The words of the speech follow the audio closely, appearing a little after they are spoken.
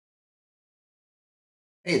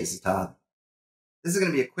Hey, this is Todd. This is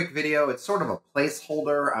going to be a quick video. It's sort of a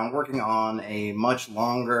placeholder. I'm working on a much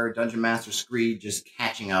longer Dungeon Master screed, just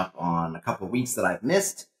catching up on a couple of weeks that I've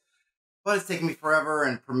missed. But it's taken me forever,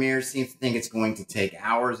 and Premiere seems to think it's going to take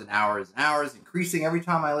hours and hours and hours, increasing every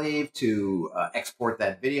time I leave to export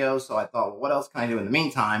that video. So I thought, well, what else can I do in the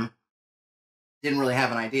meantime? Didn't really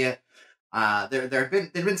have an idea. There'd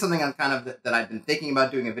been something on kind of that I've been thinking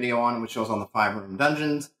about doing a video on, which was on the 5-room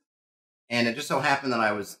dungeons. And it just so happened that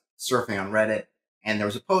I was surfing on Reddit, and there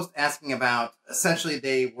was a post asking about, essentially,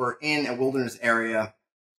 they were in a wilderness area,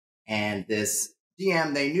 and this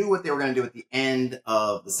DM, they knew what they were going to do at the end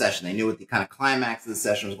of the session. They knew what the kind of climax of the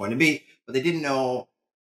session was going to be, but they didn't know,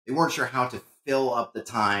 they weren't sure how to fill up the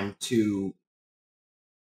time to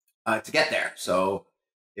get there. So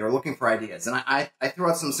they were looking for ideas, and I threw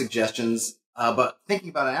out some suggestions, but thinking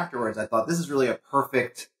about it afterwards, I thought this is really a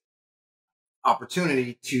perfect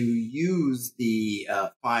opportunity to use the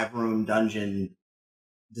 5-room dungeon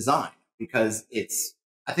design, because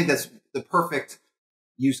I think that's the perfect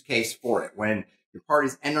use case for it. When your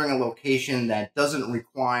party's entering a location that doesn't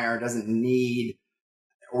need,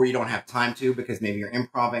 or you don't have time to, because maybe you're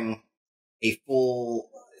improving a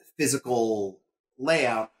full physical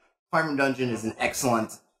layout, 5-room dungeon is an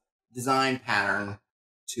excellent design pattern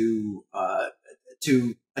to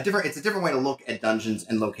it's a different way to look at dungeons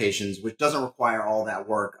and locations, which doesn't require all that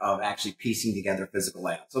work of actually piecing together physical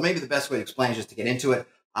layout. So maybe the best way to explain is just to get into it.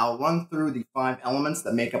 I'll run through the 5 elements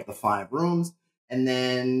that make up the 5 rooms, and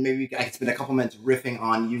then maybe I can spend a couple minutes riffing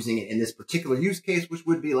on using it in this particular use case, which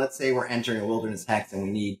would be, let's say we're entering a wilderness hex and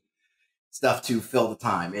we need stuff to fill the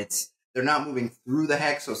time. They're not moving through the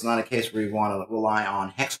hex, so it's not a case where we want to rely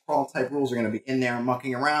on hex crawl type rules. They're going to be in there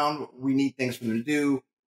mucking around. We need things for them to do.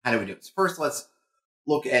 How do we do it? So first, let's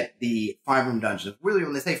look at the 5-room dungeon. Really,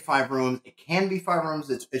 when they say 5 rooms, it can be 5 rooms.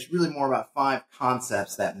 It's really more about 5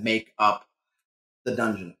 concepts that make up the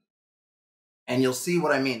dungeon. And you'll see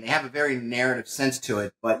what I mean. They have a very narrative sense to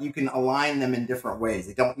it, but you can align them in different ways.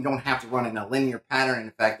 You don't have to run it in a linear pattern.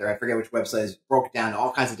 In fact, I forget which website is broke it down to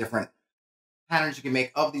all kinds of different patterns you can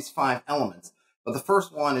make of these 5 elements. But the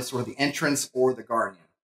first one is sort of the entrance or the guardian.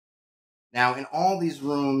 Now, in all these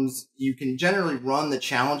rooms, you can generally run the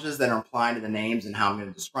challenges that are implied in the names and how I'm going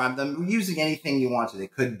to describe them using anything you want to. They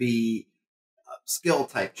could be skill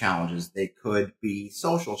type challenges. They could be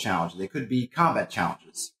social challenges. They could be combat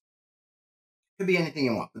challenges. It could be anything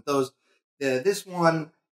you want. But this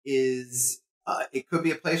one is, it could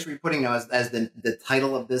be a place where you're putting, as the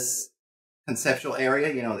title of this conceptual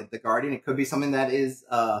area, the guardian. It could be something that is,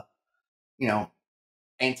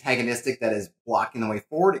 antagonistic, that is blocking the way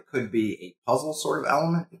forward. It could be a puzzle sort of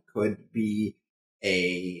element. It could be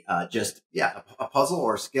a puzzle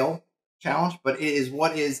or a skill challenge. But it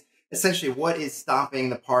is essentially what is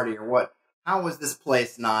stopping the party, or how was this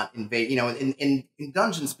place not invaded? In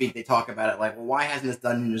dungeon speak, they talk about it like, well, why hasn't this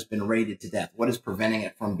dungeon just been raided to death? What is preventing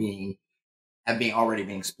it from already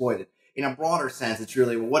being exploited? In a broader sense, it's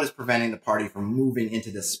really, well, what is preventing the party from moving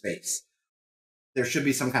into this space? There should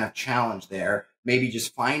be some kind of challenge there. Maybe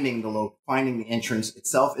just finding the entrance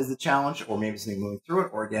itself is the challenge, or maybe something moving through it,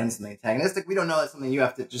 or again, something antagonistic. We don't know. That's something you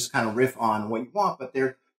have to just kind of riff on what you want, but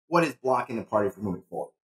what is blocking the party from moving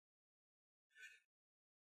forward?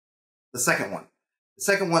 The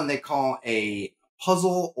second one they call a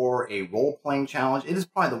puzzle or a role-playing challenge. It is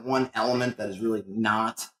probably the one element that is really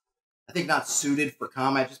not suited for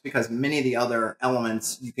combat, just because many of the other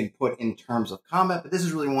elements you can put in terms of combat, but this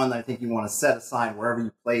is really one that I think you want to set aside wherever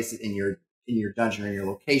you place it in your dungeon or in your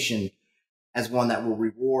location, as one that will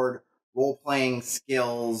reward role-playing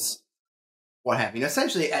skills, what have you.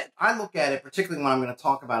 Essentially, I look at it, particularly when I'm going to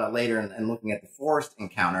talk about it later and looking at the forest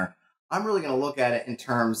encounter, I'm really going to look at it in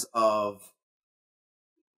terms of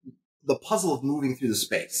the puzzle of moving through the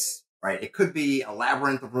space. Right? It could be a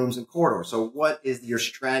labyrinth of rooms and corridors. So what is your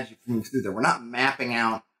strategy for moving through there? We're not mapping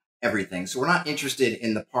out everything. So we're not interested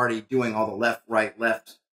in the party doing all the left, right,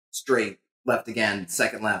 left, straight, left again,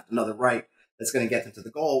 second left, another right, that's going to get them to the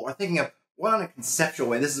goal. We're thinking of what, on a conceptual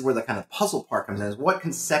way, this is where the kind of puzzle part comes in, is what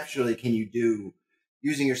conceptually can you do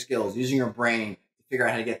using your skills, using your brain to figure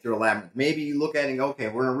out how to get through a labyrinth? Maybe you look at it and go, okay,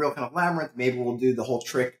 we're in a real kind of labyrinth. Maybe we'll do the whole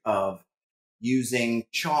trick of using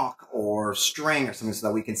chalk or string or something so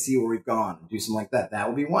that we can see where we've gone and do something like that. That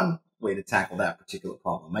would be one way to tackle that particular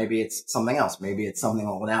problem. Maybe it's something else. Maybe it's something,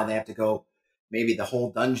 well, now they have to go, maybe the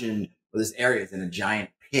whole dungeon or this area is in a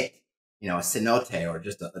giant pit, a cenote, or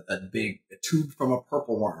just a big tube from a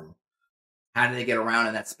purple worm. How do they get around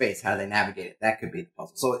in that space? How do they navigate it? That could be the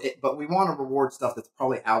puzzle. But we want to reward stuff that's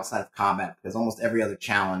probably outside of combat, because almost every other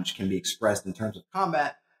challenge can be expressed in terms of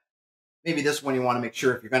combat. maybe this one you want to make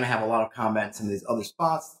sure if you're going to have a lot of combat in some of these other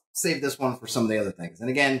spots, save this one for some of the other things. And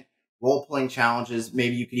again, role-playing challenges,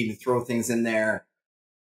 maybe you could even throw things in there.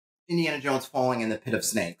 Indiana Jones falling in the pit of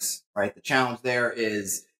snakes, right? The challenge there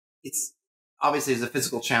is, it's obviously there's a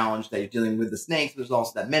physical challenge that you're dealing with the snakes, but there's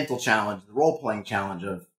also that mental challenge, the role-playing challenge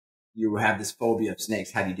of you have this phobia of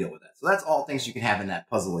snakes. How do you deal with that? So that's all things you can have in that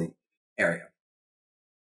puzzly area.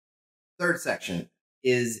 Third section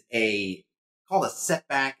is called a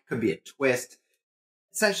setback. It could be a twist.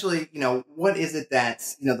 Essentially, what is it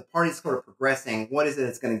that's, the party's sort of progressing. What is it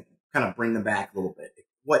that's going to kind of bring them back a little bit?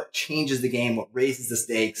 What changes the game? What raises the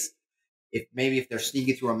stakes? If they're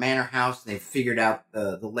sneaking through a manor house and they've figured out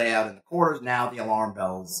the layout in the quarters, now the alarm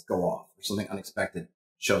bells go off or something unexpected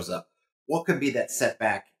shows up. What could be that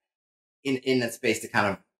setback in that space to kind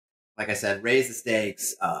of, like I said, raise the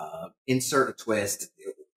stakes, insert a twist?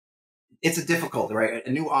 It's a difficulty, right?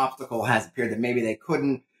 A new obstacle has appeared that maybe they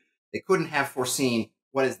couldn't have foreseen.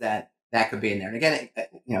 What is that? That could be in there. And again,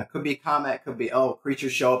 it could be combat. It could be,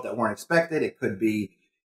 creatures show up that weren't expected. It could be,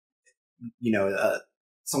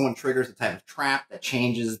 someone triggers a type of trap that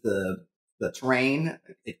changes the terrain.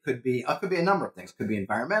 It could be a number of things. It could be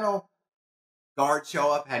environmental. Guards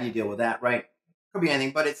show up. How do you deal with that, right? Could be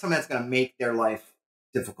anything, but it's something that's going to make their life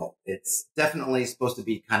difficult. It's definitely supposed to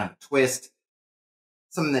be kind of a twist,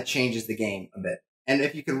 something that changes the game a bit. And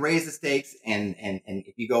if you can raise the stakes and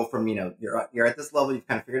if you go from, you're at this level, you've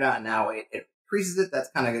kind of figured it out, and now it increases it, that's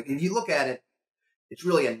kind of, if you look at it, it's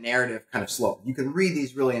really a narrative kind of slope. You can read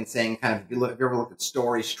these really insane kind of, if you ever looked at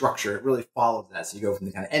story structure, it really follows that. So you go from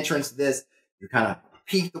the kind of entrance to this, you kind of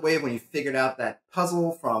peak the wave when you figured out that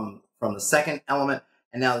puzzle from the second element,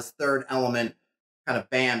 and now this third element kind of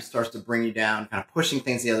bam starts to bring you down, kind of pushing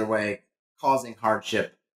things the other way, causing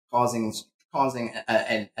hardship, causing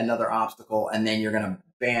another obstacle, and then you're gonna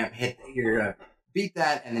you're gonna beat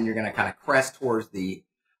that, and then you're gonna kind of crest towards the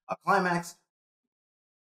climax.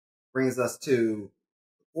 Brings us to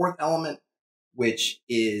the fourth element, which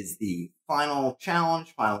is the final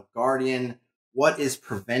challenge, final guardian. What is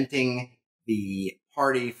preventing the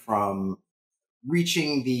party from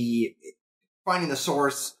finding the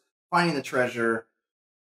source, finding the treasure,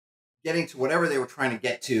 getting to whatever they were trying to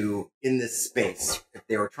get to in this space? If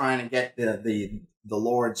they were trying to get the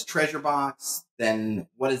Lord's treasure box, then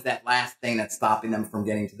what is that last thing that's stopping them from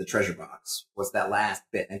getting to the treasure box? What's that last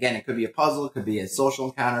bit? And again, it could be a puzzle, it could be a social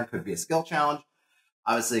encounter, it could be a skill challenge.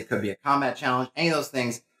 Obviously, it could be a combat challenge. Any of those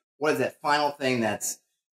things. What is that final thing that's,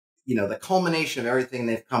 the culmination of everything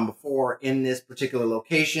they've come before in this particular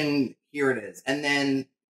location? Here it is. And then,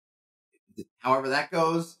 however that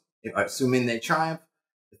goes, assuming they triumph,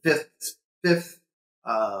 the fifth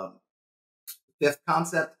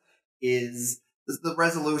concept is the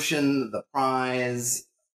resolution, the prize.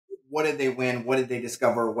 What did they win? What did they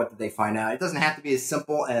discover? What did they find out? It doesn't have to be as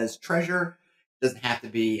simple as treasure. It doesn't have to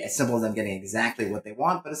be as simple as them getting exactly what they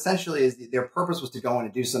want, but essentially their purpose was to go in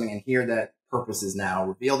and do something, and here that purpose is now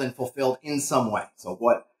revealed and fulfilled in some way. So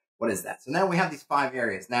what is that? So now we have these 5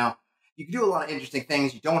 areas. Now, you can do a lot of interesting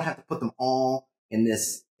things. You don't have to put them all in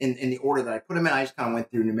the order that I put them in. I just kind of went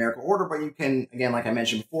through numerical order, but you can, again, like I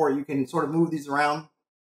mentioned before, you can sort of move these around.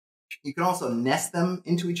 You can also nest them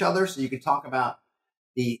into each other. So you could talk about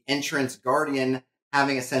the entrance guardian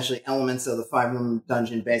having essentially elements of the 5-room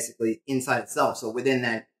dungeon basically inside itself. So within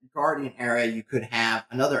that guardian area, you could have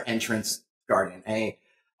another entrance guardian, a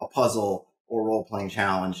puzzle or role-playing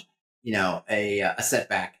challenge, a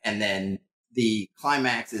setback, and then the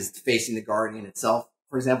climax is facing the guardian itself,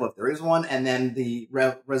 for example, if there is one, and then the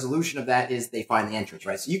resolution of that is they find the entrance,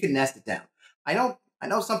 right? So you can nest it down. I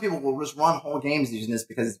know some people will just run whole games using this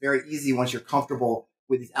because it's very easy once you're comfortable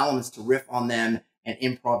with these elements to riff on them and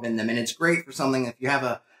improv in them. And it's great for something if you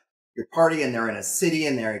have your party and they're in a city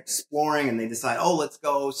and they're exploring and they decide, let's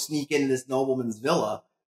go sneak into this nobleman's villa.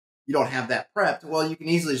 You don't have that prepped. Well, you can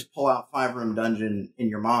easily just pull out 5-room dungeon in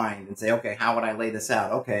your mind and say, okay, how would I lay this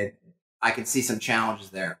out? Okay, I can see some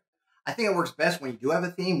challenges there. I think it works best when you do have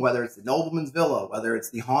a theme, whether it's the nobleman's villa, whether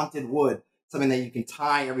it's the haunted wood, something that you can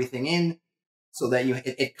tie everything in so that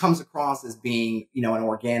it comes across as being, an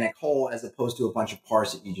organic whole as opposed to a bunch of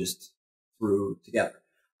parts that you just threw together.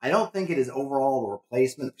 I don't think it is overall a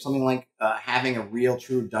replacement for something like having a real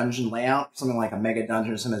true dungeon layout, something like a mega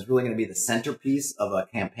dungeon or something that's really going to be the centerpiece of a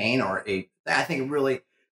campaign I think really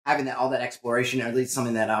having all that exploration, or at least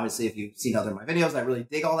something that obviously if you've seen other of my videos, I really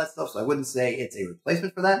dig all that stuff. So I wouldn't say it's a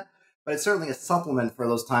replacement for that, but it's certainly a supplement for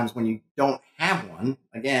those times when you don't have one.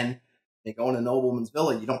 Again, they go in a nobleman's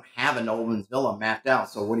villa, you don't have a nobleman's villa mapped out.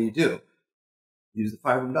 So what do? Use the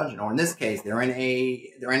 5-room dungeon. Or in this case, they're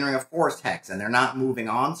entering a forest hex and they're not moving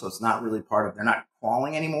on, so it's not really they're not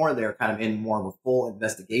crawling anymore. They're kind of in more of a full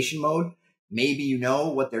investigation mode. Maybe you know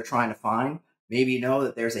what they're trying to find. Maybe you know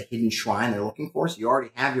that there's a hidden shrine they're looking for. So you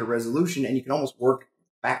already have your resolution, and you can almost work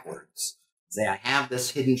backwards. Say, I have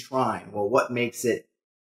this hidden shrine. Well, what makes it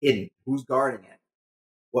hidden? Who's guarding it?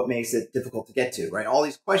 What makes it difficult to get to, right? All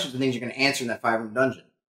these questions are things you're going to answer in that 5-room dungeon.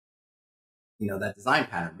 That design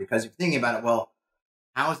pattern. Because if you're thinking about it, well,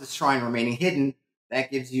 how is this shrine remaining hidden?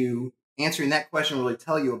 That gives you, answering that question will really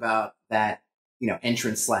tell you about that,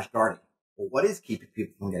 entrance / guardian. Well, what is keeping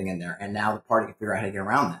people from getting in there? And now the party can figure out how to get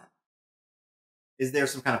around that. Is there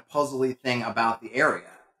some kind of puzzly thing about the area?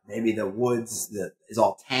 Maybe the woods is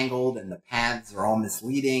all tangled and the paths are all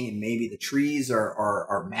misleading, and maybe the trees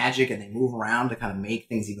are magic and they move around to kind of make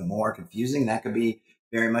things even more confusing. That could be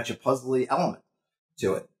very much a puzzly element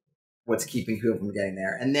to it. What's keeping people from getting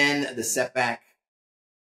there? And then the setback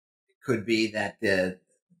could be that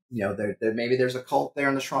maybe there's a cult there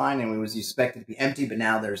in the shrine and it was expected to be empty, but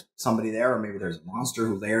now there's somebody there, or maybe there's a monster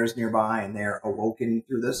who lairs nearby and they're awoken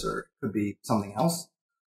through this, or it could be something else.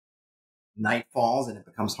 Night falls and it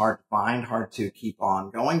becomes hard to find, hard to keep on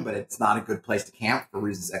going, but it's not a good place to camp for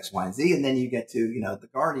reasons X, Y, and Z. And then you get to, the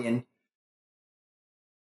guardian.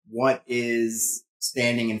 What is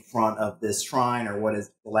standing in front of this shrine, or what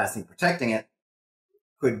is the last thing protecting it?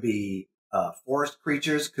 Could be forest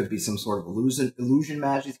creatures, could be some sort of illusion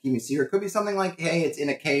magic to keep me secret. Could be something like, hey, it's in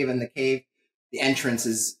a cave, and the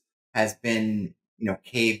entrance has been,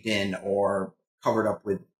 caved in or covered up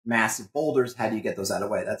with massive boulders. How do you get those out of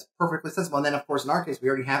the way? That's perfectly sensible. And then, of course, in our case, we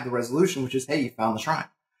already have the resolution, which is, hey, you found the shrine.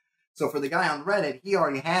 So for the guy on Reddit, he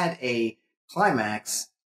already had a climax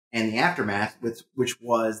and the aftermath, which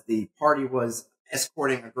was the party was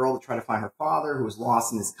escorting a girl to try to find her father, who was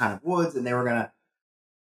lost in this kind of woods, and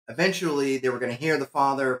eventually they were going to hear the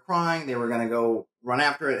father crying. They were going to go run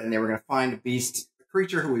after it, and they were going to find a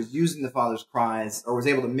creature who was using the father's cries, or was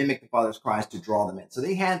able to mimic the father's cries to draw them in. So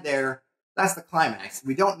they had that's the climax.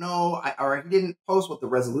 We don't know, or he didn't post what the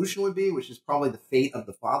resolution would be, which is probably the fate of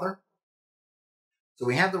the father. So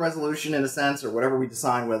we have the resolution in a sense, or whatever we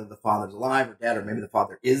decide, whether the father's alive or dead, or maybe the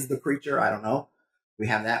father is the creature. I don't know. We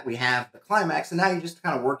have that. We have the climax, and now you just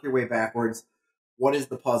kind of work your way backwards. What is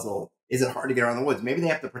the puzzle? Is it hard to get around the woods? Maybe they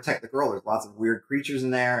have to protect the girl. There's lots of weird creatures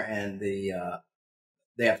in there, and they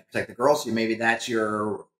have to protect the girl. So maybe that's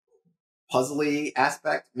your puzzly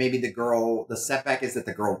aspect. Maybe the setback is that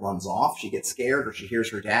the girl runs off. She gets scared, or she hears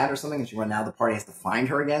her dad or something, and now the party has to find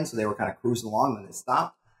her again. So they were kind of cruising along, and then they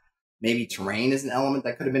stopped. Maybe terrain is an element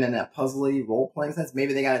that could have been in that puzzly role-playing sense.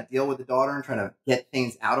 Maybe they got to deal with the daughter and try to get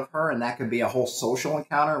things out of her, and that could be a whole social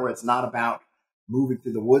encounter where it's not about moving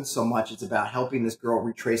through the woods so much. It's about helping this girl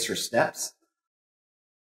retrace her steps.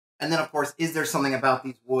 And then, of course, is there something about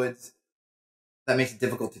these woods that makes it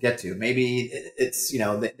difficult to get to? Maybe it's,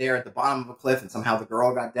 they're at the bottom of a cliff and somehow the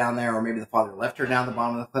girl got down there, or maybe the father left her down the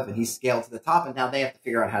bottom of the cliff and he scaled to the top, and now they have to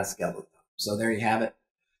figure out how to scale to the top. So there you have it.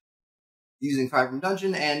 Using 5-room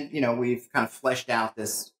dungeon, and, we've kind of fleshed out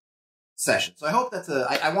this session. So I hope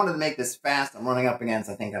I wanted to make this fast. I'm running up against,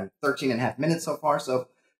 I think I'm 13 and a half minutes so far, so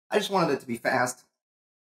I just wanted it to be fast,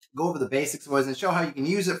 go over the basics of it, and show how you can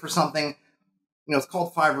use it for something. It's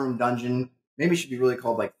called 5-room dungeon. Maybe it should be really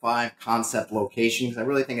called like 5 concept locations. I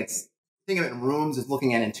really think think of it in rooms as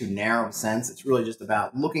looking at it in too narrow a sense. It's really just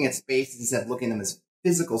about looking at spaces instead of looking at them as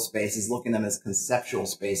physical spaces, looking at them as conceptual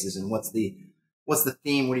spaces, and what's the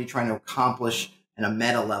theme? What are you trying to accomplish in a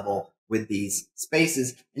meta level with these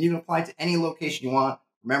spaces? And you can apply it to any location you want.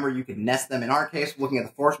 Remember, you can nest them. In our case, looking at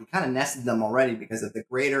the forest, we kind of nested them already, because if the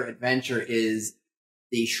greater adventure is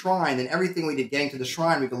the shrine, then everything we did getting to the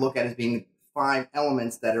shrine, we could look at as being 5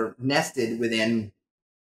 elements that are nested within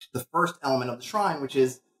the first element of the shrine, which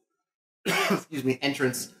is,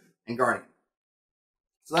 entrance and guardian.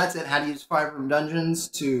 So that's it. How to use 5-room dungeons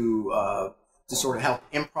to sort of help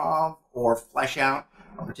improv or flesh out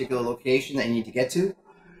a particular location that you need to get to.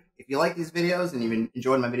 If you like these videos and you've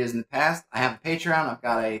enjoyed my videos in the past, I have a Patreon. I've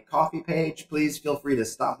got a coffee page. Please feel free to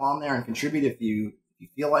stop on there and contribute if you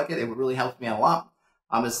feel like it. It would really help me out a lot.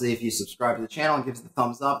 Obviously, if you subscribe to the channel and give us the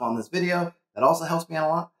thumbs up on this video, that also helps me out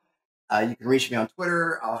a lot. You can reach me on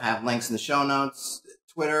Twitter. I'll have links in the show notes.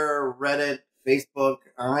 Twitter, Reddit, Facebook.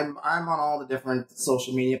 I'm on all the different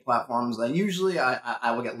social media platforms. Usually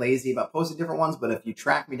I will get lazy about posting different ones, but if you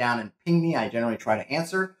track me down and ping me, I generally try to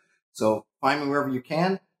answer. So find me wherever you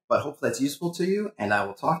can, but hopefully that's useful to you, and I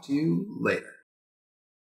will talk to you later.